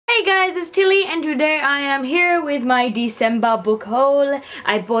Tilly and today I am here with my December book haul.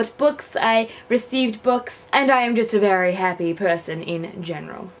 I bought books, I received books, and I am just a very happy person in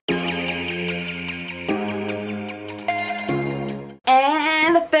general.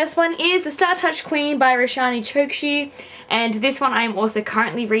 And the first one is The Star Touch Queen by Roshani Chokshi, and this one I am also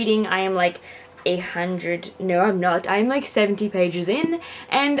currently reading. I am like 100, no I'm not, I'm like 70 pages in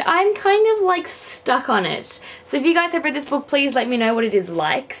and I'm kind of like stuck on it. So if you guys have read this book, please let me know what it is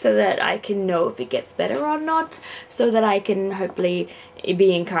like so that I can know if it gets better or not, so that I can hopefully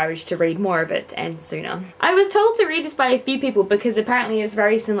be encouraged to read more of it and sooner. I was told to read this by a few people because apparently it's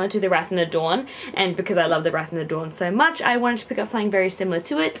very similar to The Wrath and the Dawn, and because I love The Wrath and the Dawn so much I wanted to pick up something very similar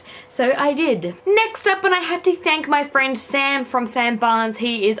to it, so I did. Next up, and I have to thank my friend Sam from Sam Barnes.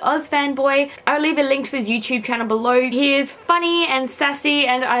 He is Oz Fanboy. I'll leave a link to his YouTube channel below. He is funny and sassy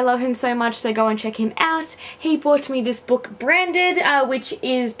and I love him so much, so go and check him out. He bought me this book Branded, which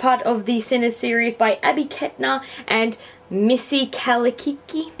is part of the Sinners series by Abby Kettner and Missy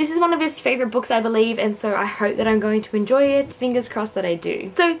Kalikiki. This is one of his favourite books, I believe, and so I hope that I'm going to enjoy it. Fingers crossed that I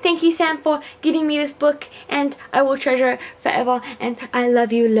do. So thank you, Sam, for giving me this book, and I will treasure it forever, and I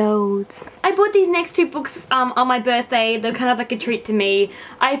love you loads. I bought these next two books on my birthday. They're kind of like a treat to me.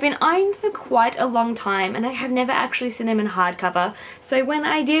 I've been eyeing them for quite a long time, and I have never actually seen them in hardcover. So when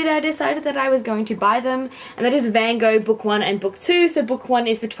I did, I decided that I was going to buy them, and that is Van Gogh Book 1 and Book 2. So Book 1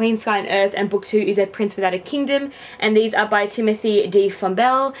 is Between Sky and Earth, and Book 2 is A Prince Without a Kingdom, and these are by Timothy D.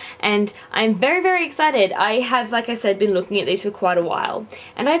 Fumbell, and I'm very excited. I have, like I said, been looking at these for quite a while,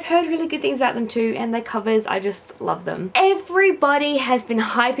 and I've heard really good things about them too, and the covers, I just love them. Everybody has been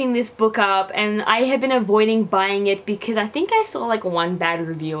hyping this book up, and I have been avoiding buying it because I think I saw like one bad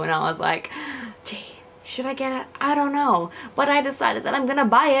review and I was like, gee, should I get it? I don't know. But I decided that I'm gonna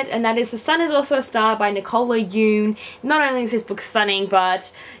buy it, and that is The Sun Is Also a Star by Nicola Yoon. Not only is this book stunning,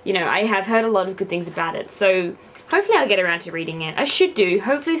 but, you know, I have heard a lot of good things about it, so hopefully I'll get around to reading it. I should do,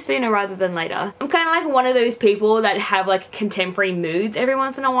 hopefully sooner rather than later. I'm kind of like one of those people that have like contemporary moods every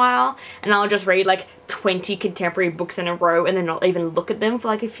once in a while, and I'll just read like 20 contemporary books in a row and then not even look at them for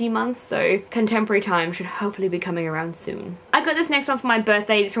like a few months, so contemporary time should hopefully be coming around soon. I got this next one for my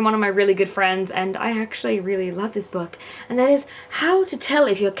birthday. It's from one of my really good friends, and I actually really love this book, and that is How to Tell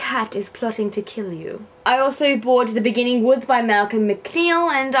If Your Cat is Plotting to Kill You. I also bought The Beginning Woods by Malcolm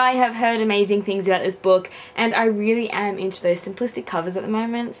McNeil, and I have heard amazing things about this book, and I really am into those simplistic covers at the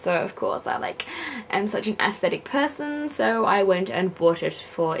moment, so of course I am such an aesthetic person, so I went and bought it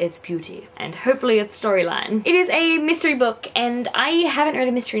for its beauty and hopefully its storyline. It is a mystery book, and I haven't read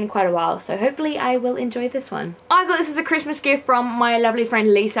a mystery in quite a while, so hopefully I will enjoy this one. I got this as a Christmas gift from my lovely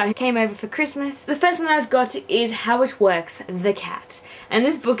friend Lisa, who came over for Christmas. The first one I've got is How It Works, The Cat, and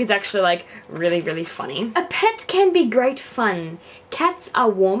this book is actually like really funny. A pet can be great fun. Cats are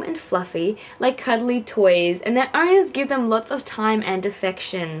warm and fluffy, like cuddly toys, and their owners give them lots of time and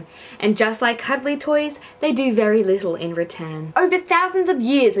affection. And just like cuddly toys, they do very little in return. Over thousands of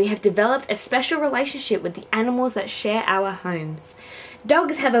years, we have developed a special relationship with the animals that share our homes.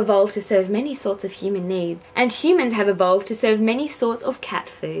 Dogs have evolved to serve many sorts of human needs, and humans have evolved to serve many sorts of cat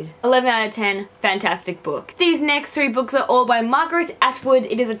food. 11 out of 10, fantastic book. These next three books are all by Margaret Atwood.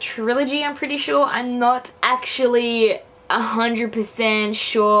 It is a trilogy, I'm pretty sure. I'm not actually 100%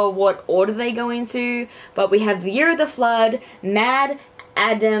 sure what order they go into, but we have The Year of the Flood, Mad,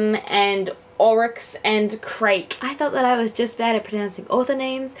 Adam, and Oryx and Crake. I thought that I was just bad at pronouncing author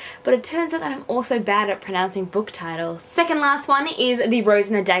names, but it turns out that I'm also bad at pronouncing book titles. Second last one is The Rose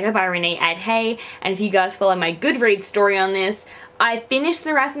and the Dagger by Renee Adhay, and if you guys follow my Goodreads story on this, I finished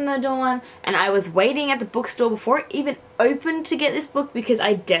The Wrath and the Dawn, and I was waiting at the bookstore before it even opened to get this book because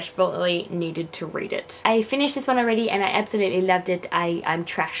I desperately needed to read it. I finished this one already and I absolutely loved it. I'm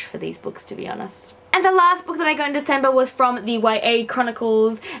trash for these books, to be honest. And the last book that I got in December was from the YA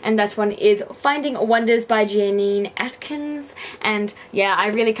Chronicles, and that one is Finding Wonders by Janine Atkins. And yeah, I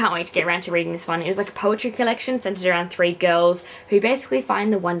really can't wait to get around to reading this one. It is like a poetry collection centered around 3 girls who basically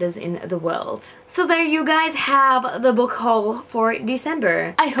find the wonders in the world. So there you guys have the book haul for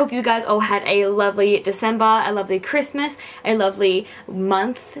December. I hope you guys all had a lovely December, a lovely Christmas, a lovely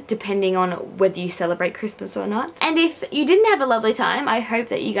month, depending on whether you celebrate Christmas or not. And if you didn't have a lovely time, I hope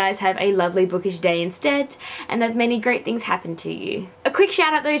that you guys have a lovely bookish day instead, and that many great things happen to you. A quick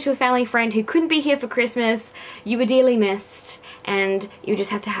shout out though to a family friend who couldn't be here for Christmas. You were dearly missed, and you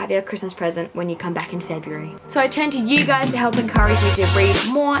just have to have your Christmas present when you come back in February. So I turn to you guys to help encourage me to read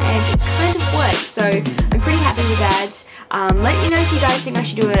more, and it kind of works, so I'm pretty happy with that. Let me know if you guys think I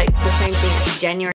should do the same thing as January.